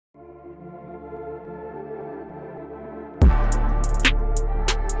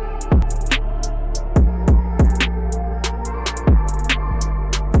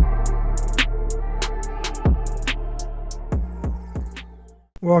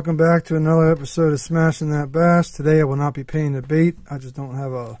welcome back to another episode of Smashing That Bass. Today I will not be painting the bait. I just don't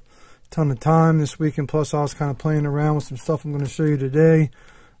have a ton of time this weekend. Plus I was kind of playing around with some stuff I'm going to show you today.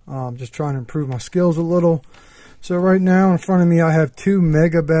 Just trying to improve my skills a little. So right now in front of me I have two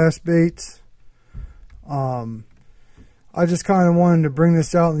Megabass baits. I just kind of wanted to bring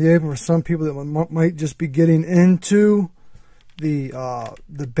this out in the open for some people that might just be getting into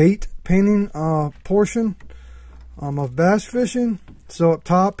the bait painting portion of bass fishing. So up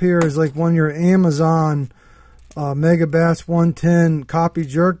top here is like one of your Amazon Megabass 110 copy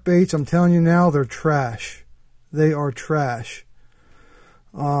jerk baits. I'm telling you now, they're trash. They are trash.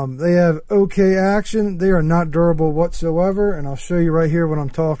 They have okay action. They are not durable whatsoever, and I'll show you right here what I'm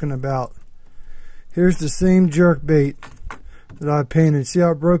talking about. Here's the same jerk bait that I painted. See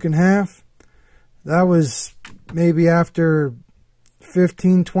how it broke in half? That was maybe after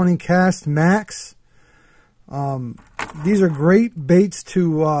 15-20 casts max. These are great baits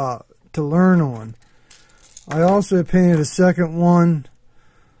to learn on. I also painted a second one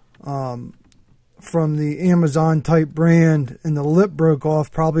from the Amazon type brand, and the lip broke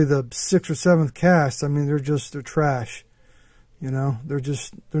off probably the 6th or 7th cast. I mean, they're trash. You know, they're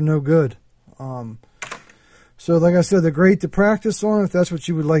no good. So like I said, they're great to practice on if that's what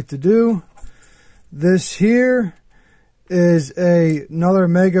you would like to do. This here is another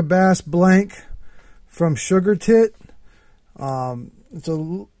Megabass blank from Sugar Tit.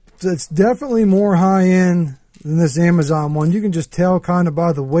 It's definitely more high end than this Amazon one. You can just tell kind of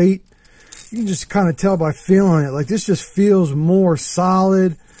by the weight. You can just kind of tell by feeling it. Like this just feels more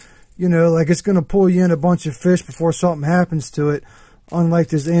solid. You know, like it's going to pull you in a bunch of fish before something happens to it. Unlike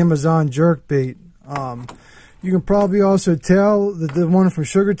this Amazon jerk bait. You can probably also tell that the one from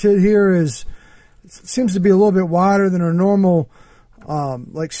Sugar Tit here seems to be a little bit wider than our normal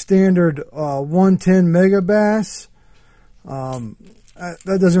like standard 110 Megabass.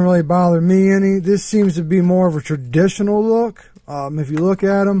 That doesn't really bother me any. This seems to be more of a traditional look. If you look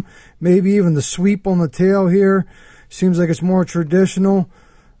at them, maybe even the sweep on the tail here seems like it's more traditional.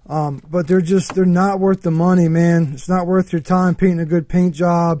 But they're not worth the money, man. It's not worth your time painting a good paint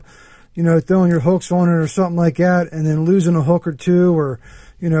job, you know, throwing your hooks on it or something like that, and then losing a hook or two, or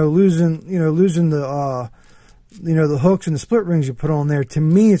losing the the hooks and the split rings you put on there. To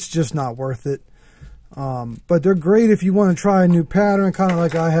me, it's just not worth it. But they're great if you want to try a new pattern, kind of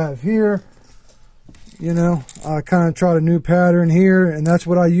like I have here. You know, I kind of tried a new pattern here, and that's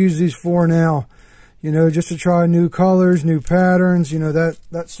what I use these for now. You know, just to try new colors, new patterns, you know,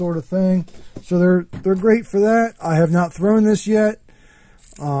 that sort of thing. So they're great for that. I have not thrown this yet.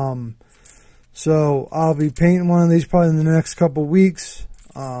 So I'll be painting one of these probably in the next couple weeks.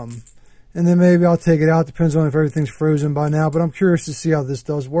 And then maybe I'll take it out. Depends on if everything's frozen by now. But I'm curious to see how this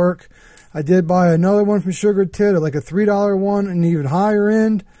does work. I did buy another one from Sugar Tit, like a $3 one, and even higher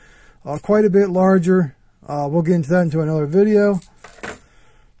end. Quite a bit larger. We'll get into that into another video.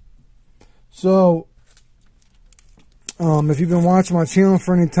 So, if you've been watching my channel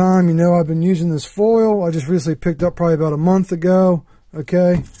for any time, you know I've been using this foil. I just recently picked up probably about a month ago.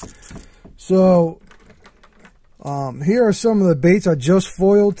 Okay. So, here are some of the baits I just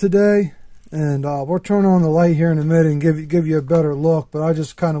foiled today. And we'll turn on the light here in a minute and give you a better look. But I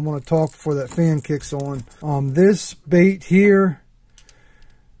just kind of want to talk before that fan kicks on. This bait here,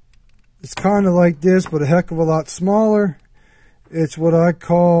 it's kind of like this, but a heck of a lot smaller. It's what I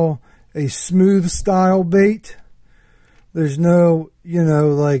call a smooth style bait. There's no,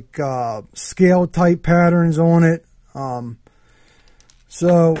 like scale type patterns on it.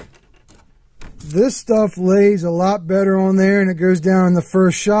 So this stuff lays a lot better on there, and it goes down in the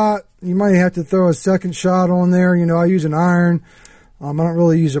first shot. You might have to throw a second shot on there. You know, I use an iron. I don't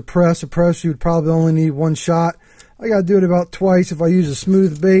really use a press. A press, you would probably only need one shot. I got to do it about twice if I use a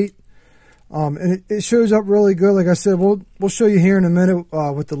smooth bait. And it shows up really good. Like I said, we'll show you here in a minute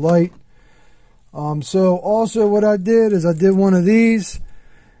with the light. So also what I did is I did one of these.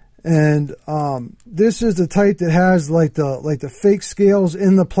 And this is the type that has like the fake scales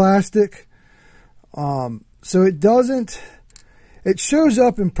in the plastic. So it shows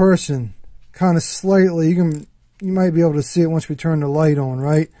up in person kind of slightly. You might be able to see it once we turn the light on,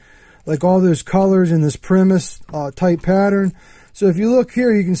 right? Like all those colors in this premise type pattern. So if you look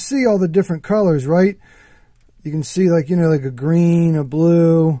here, you can see all the different colors, right? You can see like a green, a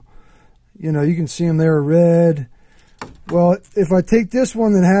blue, you can see them there, a red. Well, if I take this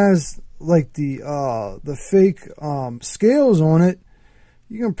one that has like the fake scales on it,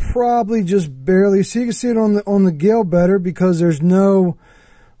 you can probably just barely see. You can see it on the Gale better because there's no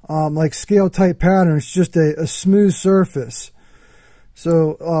like scale type pattern. It's just a smooth surface.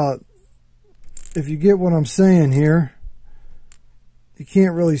 So if you get what I'm saying here, you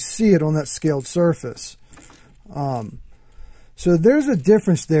can't really see it on that scaled surface. So there's a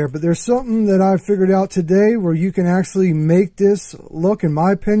difference there, but there's something that I figured out today where you can actually make this look, in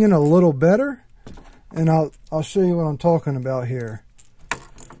my opinion, a little better. And I'll show you what I'm talking about here.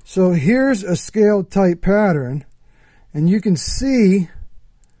 So here's a scaled type pattern, and you can see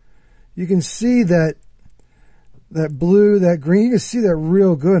that blue, that green, you can see that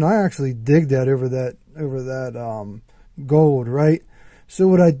real good. And I actually dig that over that gold, right? So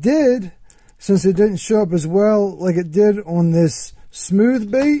what I did, since it didn't show up as well like it did on this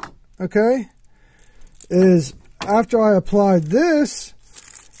smooth bait, okay, is after I applied this,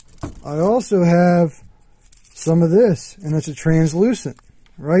 I also have some of this, and it's a translucent,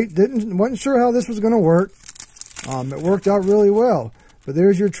 right? Wasn't sure how this was going to work. It worked out really well. But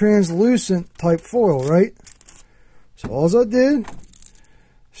there's your translucent type foil, right? So all I did,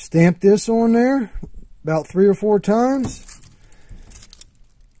 stamp this on there about 3 or 4 times.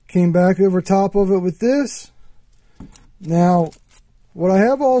 Came back over top of it with this. Now, what I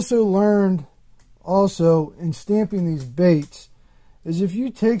have also learned in stamping these baits is if you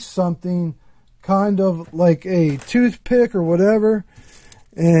take something kind of like a toothpick or whatever,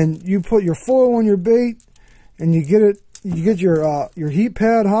 and you put your foil on your bait, and you get your heat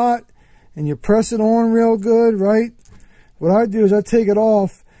pad hot, and you press it on real good, right? What I do is I take it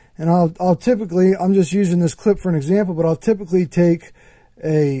off, and I'll typically, I'm just using this clip for an example, but I'll typically take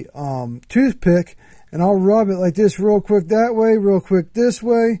a toothpick and I'll rub it like this real quick that way, real quick this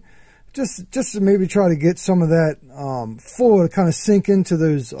way, just to maybe try to get some of that foil to kind of sink into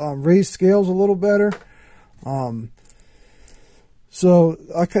those raised scales a little better. So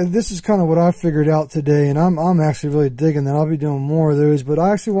this is kind of what I figured out today, and I'm actually really digging that. I'll be doing more of those, but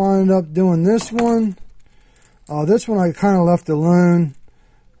I actually wound up doing this one. This one I kind of left alone.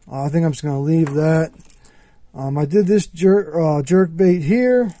 I think I'm just going to leave that. I did this jerk bait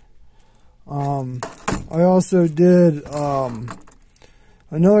here. I also did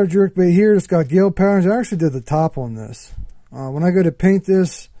another jerk bait here that's got gale patterns. I actually did the top on this. When I go to paint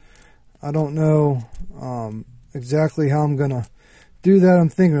this, I don't know exactly how I'm going to do that. I'm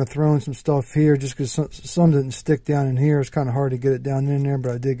thinking of throwing some stuff here just because some didn't stick down in here. It's kind of hard to get it down in there,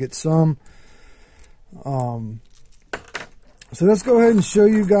 but I did get some. So let's go ahead and show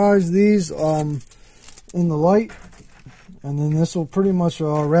you guys these in the light, and then this will pretty much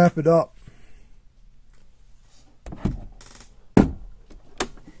wrap it up.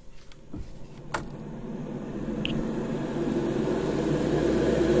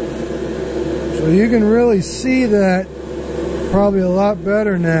 So you can really see that probably a lot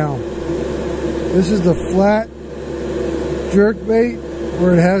better now. This is the flat jerk bait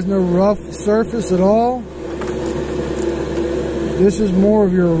where it has no rough surface at all. This is more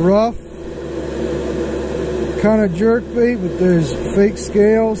of your rough kind of jerk bait with those fake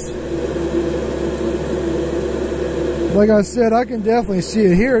scales. Like I said, I can definitely see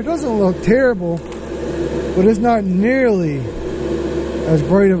it here. It doesn't look terrible, but it's not nearly as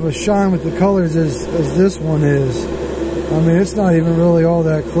bright of a shine with the colors as this one is. I mean, it's not even really all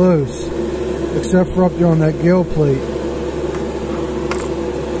that close, except for up there on that gill plate.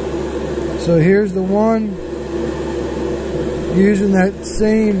 So here's the one using that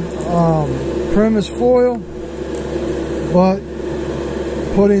same premise foil, but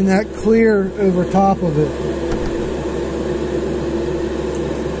putting that clear over top of it.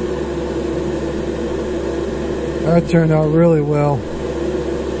 That turned out really well.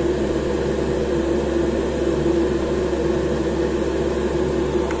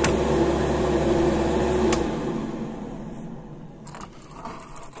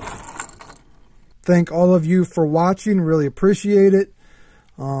 Thank all of you for watching. Really appreciate it.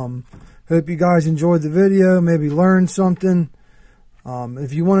 Hope you guys enjoyed the video, maybe learned something.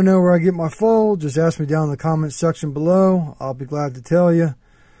 If you want to know where I get my foil, just ask me down in the comments section below. I'll be glad to tell you.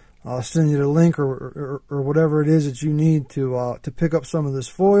 I'll send you the link or whatever it is that you need to pick up some of this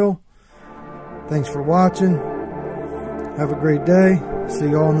foil. Thanks for watching. Have a great day. See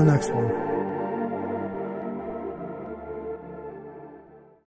you all in the next one.